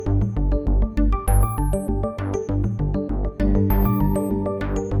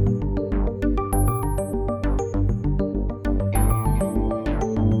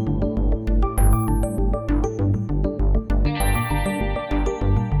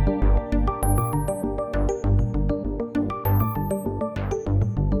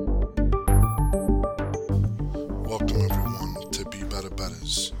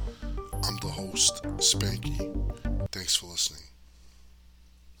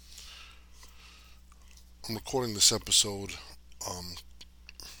I'm recording this episode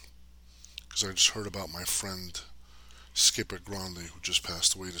because I just heard about my friend Skipper Grande, who just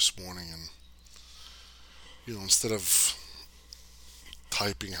passed away this morning. And, instead of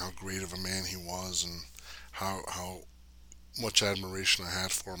typing how great of a man he was and how much admiration I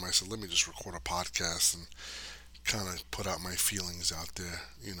had for him, I said, let me just record a podcast and kind of put out my feelings out there,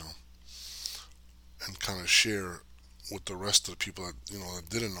 and kind of share with the rest of the people that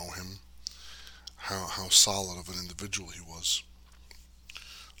didn't know him how solid of an individual he was.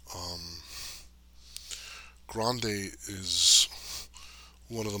 Um, Grande is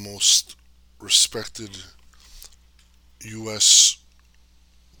one of the most respected U.S.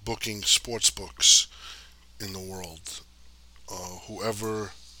 booking sports books in the world.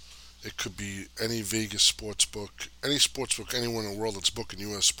 Whoever, it could be any Vegas sports book anywhere in the world that's booking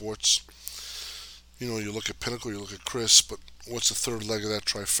U.S. sports. You look at Pinnacle, you look at Chris, but what's the third leg of that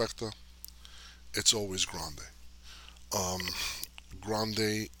trifecta? It's always Grande. Um,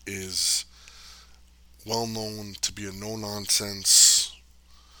 Grande is well known to be a no nonsense,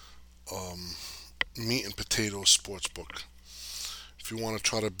 um, meat and potatoes sports book. If you want to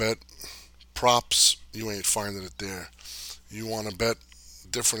try to bet props, you ain't finding it there. You want to bet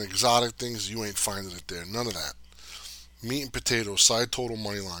different exotic things, you ain't finding it there. None of that. Meat and potatoes, side total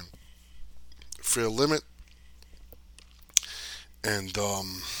money line, fair limit, and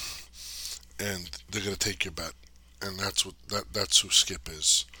they're gonna take your bet, and that's who Skip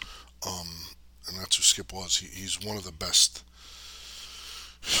is, um, and that's who Skip was. He's one of the best.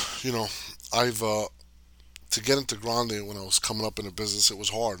 You know, I've to get into Grande when I was coming up in the business, it was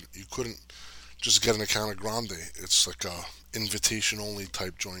hard. You couldn't just get an account at Grande. It's like a invitation only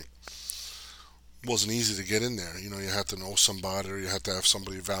type joint. It wasn't easy to get in there. You had to know somebody, or you had to have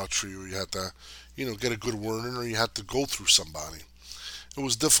somebody vouch for you, or you had to, get a good word in, or you had to go through somebody. It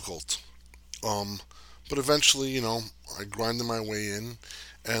was difficult. Um, but eventually, I grinded my way in,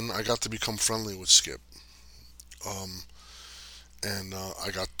 and I got to become friendly with Skip. Um, and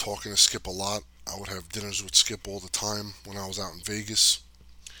I got talking to Skip a lot. I would have dinners with Skip all the time when I was out in Vegas.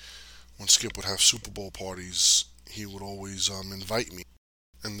 When Skip would have Super Bowl parties, he would always invite me.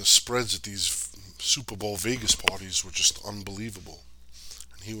 And the spreads at these Super Bowl Vegas parties were just unbelievable.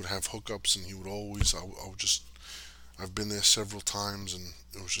 And he would have hookups, and he would always, I would just, I've been there several times, and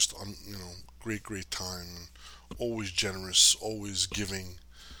it was just, great, great time. And always generous, always giving.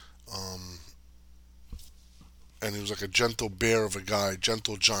 Um, and he was like a gentle bear of a guy,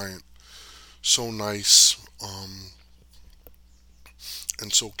 gentle giant, so nice,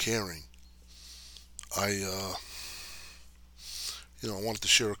 and so caring. I wanted to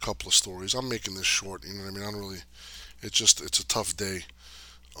share a couple of stories. I'm making this short. You know what I mean? I don't really. It's a tough day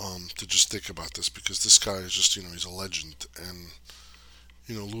to just think about this, because this guy is just, he's a legend, and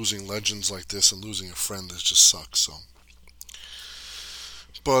losing legends like this and losing a friend is just sucks. So,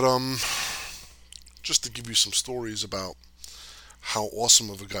 but just to give you some stories about how awesome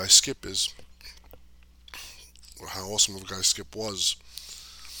of a guy Skip is, or how awesome of a guy Skip was.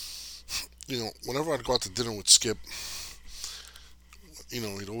 Whenever I'd go out to dinner with Skip,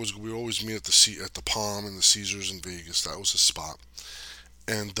 we'd always meet at the Palm and the Caesars in Vegas. That was his spot,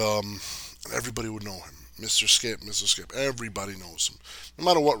 and everybody would know him, Mr. Skip, Mr. Skip. Everybody knows him, no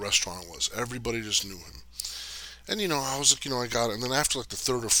matter what restaurant it was. Everybody just knew him. And I was like, I got it. And then after like the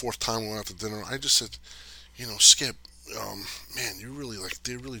third or fourth time we went out to dinner, I just said, Skip, man, you really like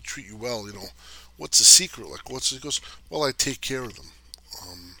they really treat you well. What's the secret? Like, what's He goes, well, I take care of them.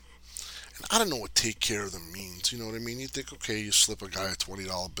 Um, and I don't know what take care of them means. You know what I mean? You think, okay, you slip a guy a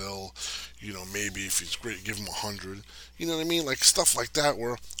 $20 bill. Maybe if he's great, give him 100. You know what I mean? Like stuff like that.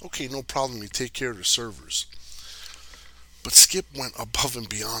 Where okay, no problem, you take care of the servers. But Skip went above and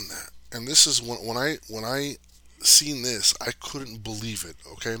beyond that. And this is when I seen this, I couldn't believe it.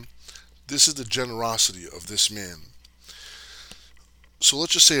 Okay, this is the generosity of this man. So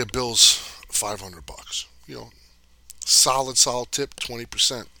let's just say a bill's $500. Solid tip,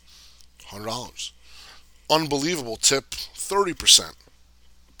 20%, $100. Unbelievable tip, 30%,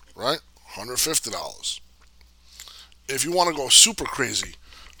 right? $150. If you want to go super crazy,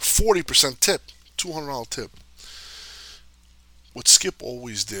 40% tip, $200 tip. What Skip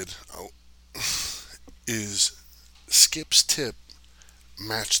always did is Skip's tip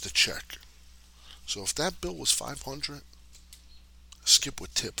matched the check. So if that bill was 500, Skip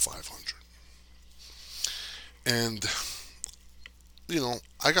would tip 500. And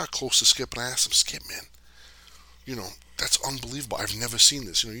I got close to Skip and I asked him, Skip, man, that's unbelievable. I've never seen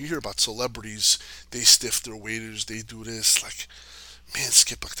this. You hear about celebrities, they stiff their waiters, they do this. Like, man,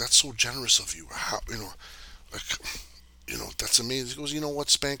 Skip, like that's so generous of you. How, like, that's amazing. He goes, you know what,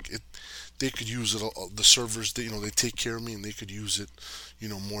 Spank, they could use it. The servers, they take care of me, and they could use it,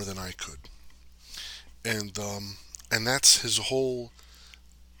 more than I could. And that's his whole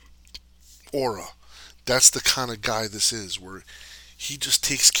aura. That's the kind of guy this is, where he just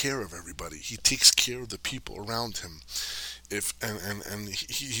takes care of everybody. He takes care of the people around him. If and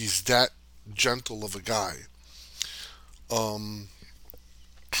he's that gentle of a guy. Um,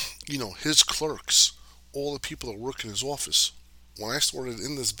 his clerks, all the people that work in his office. When I started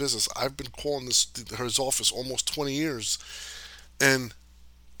in this business, I've been calling this his office almost 20 years, and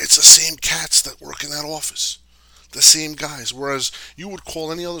it's the same cats that work in that office, the same guys. Whereas you would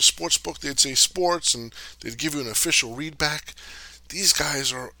call any other sports book, they'd say sports, and they'd give you an official read back. These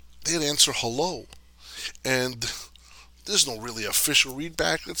guys they'd answer hello, and there's no really official read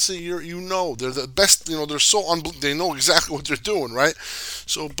back. Let's say they're the best. They're so they know exactly what they're doing, right?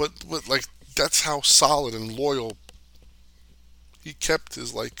 So, but like that's how solid and loyal he kept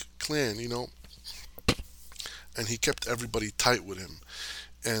his like clan, and he kept everybody tight with him,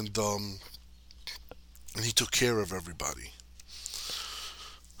 and and he took care of everybody.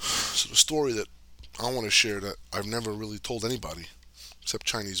 So the story that I want to share that I've never really told anybody except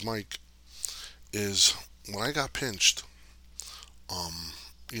Chinese Mike is when I got pinched. Um,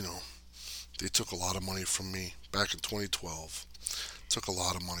 you know, they took a lot of money from me back in 2012. Took a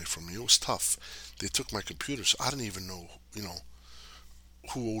lot of money from me. It was tough. They took my computer, so I didn't even know,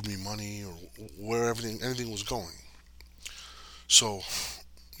 who owed me money or where anything was going. So,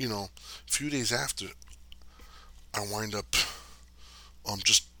 a few days after, I wind up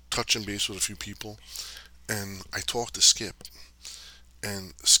just touching base with a few people, and I talk to Skip,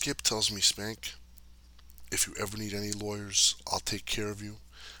 and Skip tells me, Spank, if you ever need any lawyers, I'll take care of you.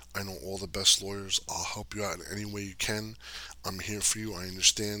 I know all the best lawyers. I'll help you out in any way you can. I'm here for you. I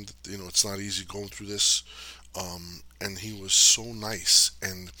understand. It's not easy going through this. And he was so nice.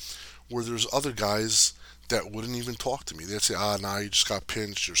 And where there's other guys that wouldn't even talk to me, they'd say, nah, you just got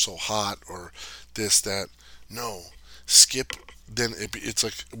pinched. You're so hot, or this, that. No, Skip. Then it's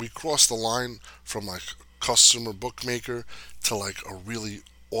like we crossed the line from like customer bookmaker to like a really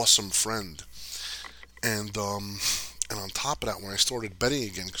awesome friend. And on top of that, when I started betting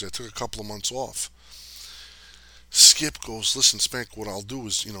again, because I took a couple of months off, Skip goes, listen, Spank, what I'll do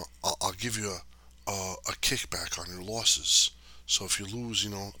is, I'll give you a kickback on your losses. So if you lose,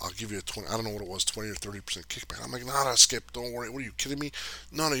 I'll give you a 20, I don't know what it was, 20 or 30% kickback. I'm like, nah, Skip, don't worry. What are you kidding me?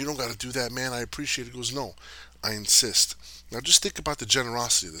 No, you don't got to do that, man. I appreciate it. He goes, no, I insist. Now just think about the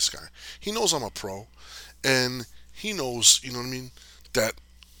generosity of this guy. He knows I'm a pro, and he knows, you know what I mean, that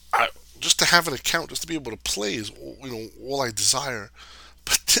I, just to have an account, just to be able to play is, all I desire.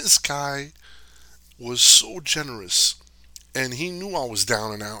 But this guy was so generous, and he knew I was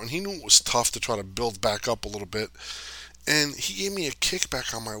down and out, and he knew it was tough to try to build back up a little bit, and he gave me a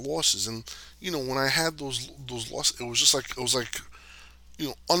kickback on my losses. And when I had those losses, it was like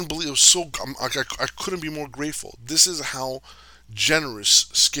unbelievable. It was so I couldn't be more grateful. This is how generous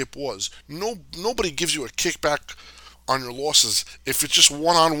Skip was. Nobody gives you a kickback on your losses if it's just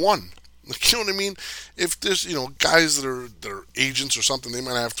one on one. Like, you know what I mean? If there's, guys that are agents or something, they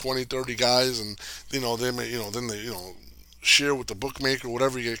might have 20, 30 guys, and they may, then they, share with the bookmaker,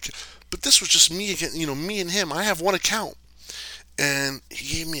 whatever you get. But this was just me again, me and him. I have one account, and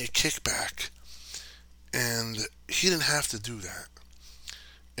he gave me a kickback, and he didn't have to do that.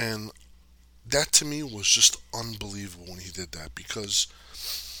 And that to me was just unbelievable when he did that, because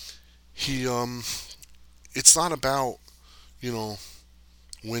he it's not about, you know,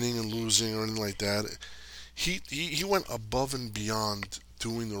 winning and losing or anything like that. He went above and beyond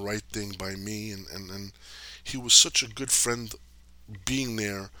doing the right thing by me, and he was such a good friend being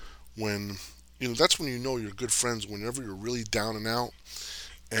there when, that's when you know you're good friends, whenever you're really down and out,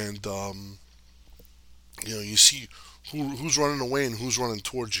 and you see who's running away and who's running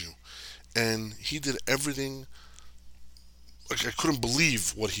towards you. And he did everything. Like, I couldn't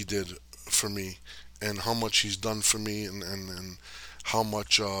believe what he did for me, and how much he's done for me, and how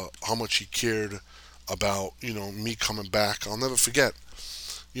much he cared about, me coming back. I'll never forget.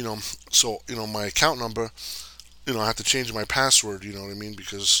 You know, so, my account number, I had to change my password. You know what I mean?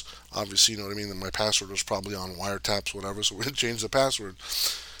 Because obviously, you know what I mean, that my password was probably on wiretaps, whatever. So we had to change the password.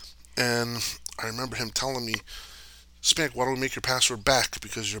 And I remember him telling me, Spank, why don't we make your password back,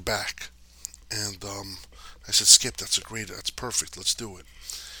 because you're back? And I said, Skip, that's perfect. Let's do it.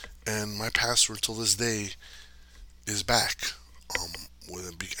 And my password till this day is back.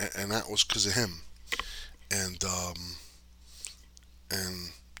 And that was because of him. And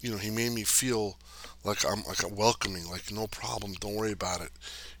he made me feel like I'm like a welcoming, like no problem, don't worry about it.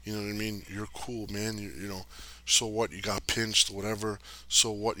 You know what I mean? You're cool, man. So what? You got pinched, whatever.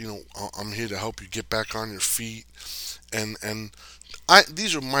 So what? I'm here to help you get back on your feet. And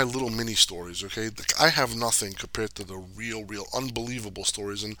these are my little mini stories, okay? Like, I have nothing compared to the real, unbelievable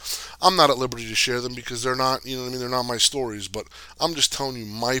stories, and I'm not at liberty to share them because they're not, you know what I mean? They're not my stories, but I'm just telling you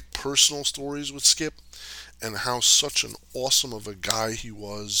my personal stories with Skip and how such an awesome of a guy he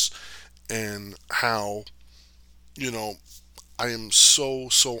was, and how, you know, I am so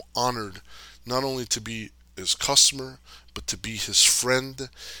honored not only to be his customer, but to be his friend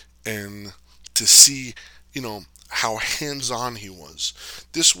and to see, how hands on he was.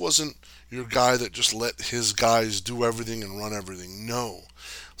 This wasn't your guy that just let his guys do everything and run everything. No.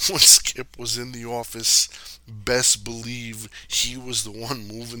 When Skip was in the office, best believe he was the one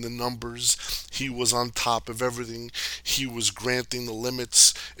moving the numbers. He was on top of everything. He was granting the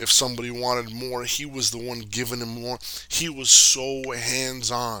limits. If somebody wanted more, he was the one giving them more. He was so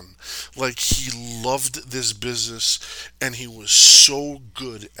hands on. Like, he loved this business and he was so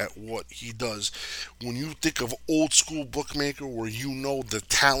good at what he does. When you think of old school bookmaker where the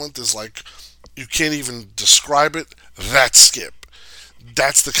talent is like, you can't even describe it, that's Skip.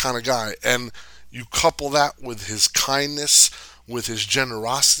 That's the kind of guy. And you couple that with his kindness, with his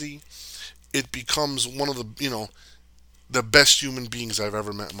generosity, it becomes one of the best human beings I've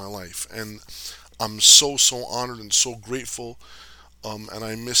ever met in my life. And I'm so honored and so grateful. And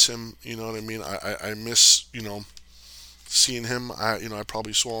I miss him. You know what I mean? I miss seeing him. I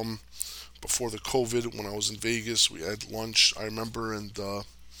probably saw him before the COVID when I was in Vegas. We had lunch. I remember, and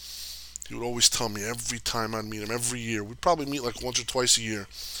he would always tell me every time I'd meet him, every year. We'd probably meet like once or twice a year.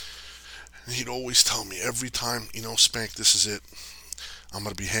 And he'd always tell me every time, Spank, this is it. I'm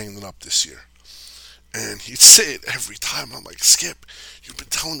going to be hanging it up this year. And he'd say it every time. I'm like, Skip, you've been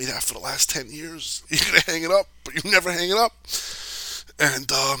telling me that for the last 10 years. You're going to hang it up, but you never hang it up.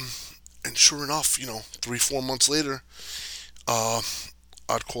 And sure enough, 3, 4 months later, uh,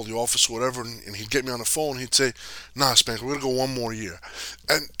 I'd call the office or whatever, and he'd get me on the phone. He'd say, "Nah, Spank, we're gonna go one more year,"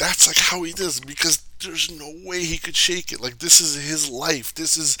 and that's like how he does because there's no way he could shake it. Like, this is his life.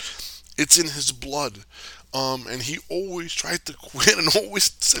 It's in his blood. And he always tried to quit and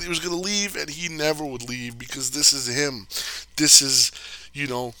always said he was gonna leave, and he never would leave because this is him. This is, you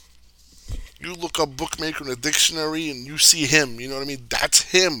know, you look up bookmaker in a dictionary and you see him. You know what I mean? That's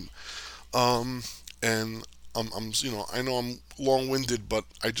him. And I know I'm long-winded, but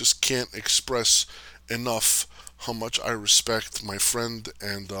I just can't express enough how much I respect my friend,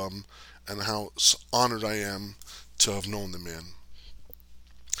 and how honored I am to have known the man.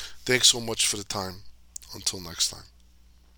 Thanks so much for the time. Until next time.